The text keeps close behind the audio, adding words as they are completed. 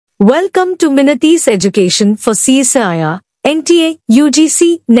Welcome to MINATI'S education for CSIR, NTA,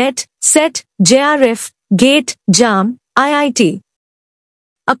 UGC, NET, SET, JRF, GATE, JAM, IIT.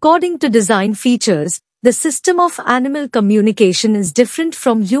 According to design features, the system of animal communication is different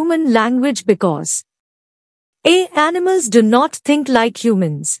from human language because A. Animals do not think like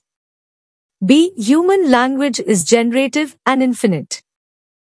humans. B. Human language is generative and infinite.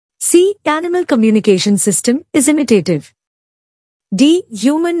 C. Animal communication system is imitative. D.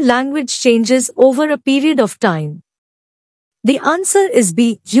 Human language changes over a period of time. The answer is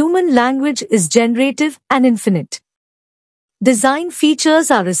B. Human language is generative and infinite. Design features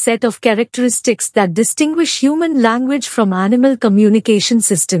are a set of characteristics that distinguish human language from animal communication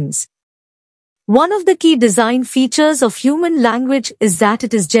systems. One of the key design features of human language is that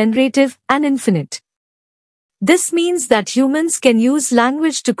it is generative and infinite. This means that humans can use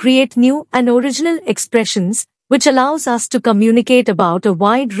language to create new and original expressions, which allows us to communicate about a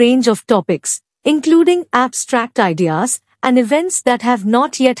wide range of topics, including abstract ideas and events that have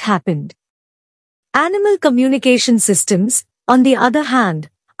not yet happened. Animal communication systems, on the other hand,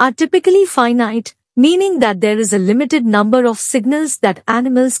 are typically finite, meaning that there is a limited number of signals that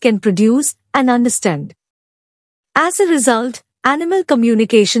animals can produce and understand. As a result, animal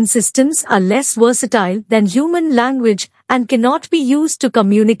communication systems are less versatile than human language and cannot be used to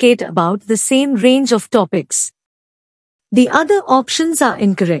communicate about the same range of topics. The other options are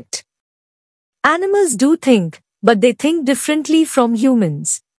incorrect. Animals do think, but they think differently from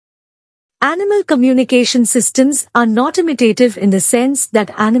humans. Animal communication systems are not imitative in the sense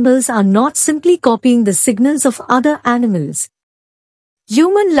that animals are not simply copying the signals of other animals.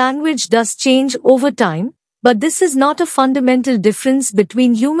 Human language does change over time, but this is not a fundamental difference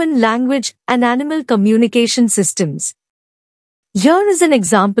between human language and animal communication systems. Here is an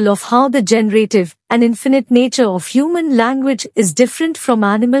example of how the generative and infinite nature of human language is different from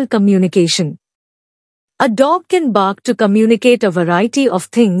animal communication. A dog can bark to communicate a variety of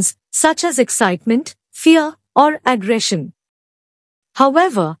things, such as excitement, fear, or aggression.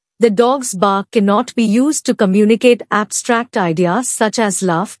 However, the dog's bark cannot be used to communicate abstract ideas such as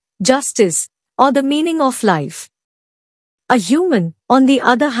love, justice, or the meaning of life. A human, on the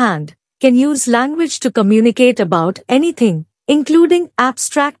other hand, can use language to communicate about anything, including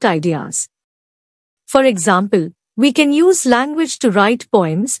abstract ideas. For example, we can use language to write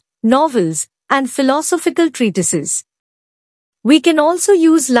poems, novels, and philosophical treatises. We can also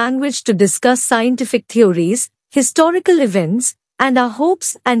use language to discuss scientific theories, historical events, and our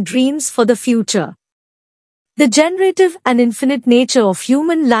hopes and dreams for the future. The generative and infinite nature of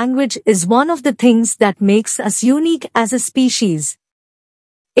human language is one of the things that makes us unique as a species.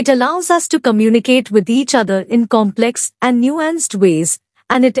 It allows us to communicate with each other in complex and nuanced ways,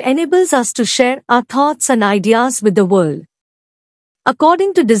 and it enables us to share our thoughts and ideas with the world.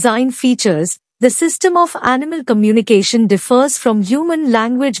 According to design features, the system of animal communication differs from human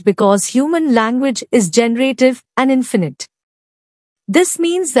language because human language is generative and infinite. This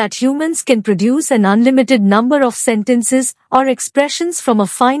means that humans can produce an unlimited number of sentences or expressions from a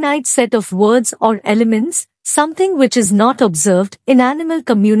finite set of words or elements, something which is not observed in animal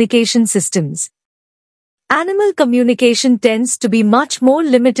communication systems. Animal communication tends to be much more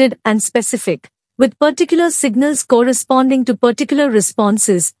limited and specific, with particular signals corresponding to particular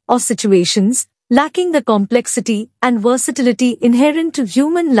responses or situations, lacking the complexity and versatility inherent to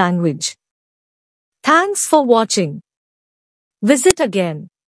human language. Thanks for watching. Visit again.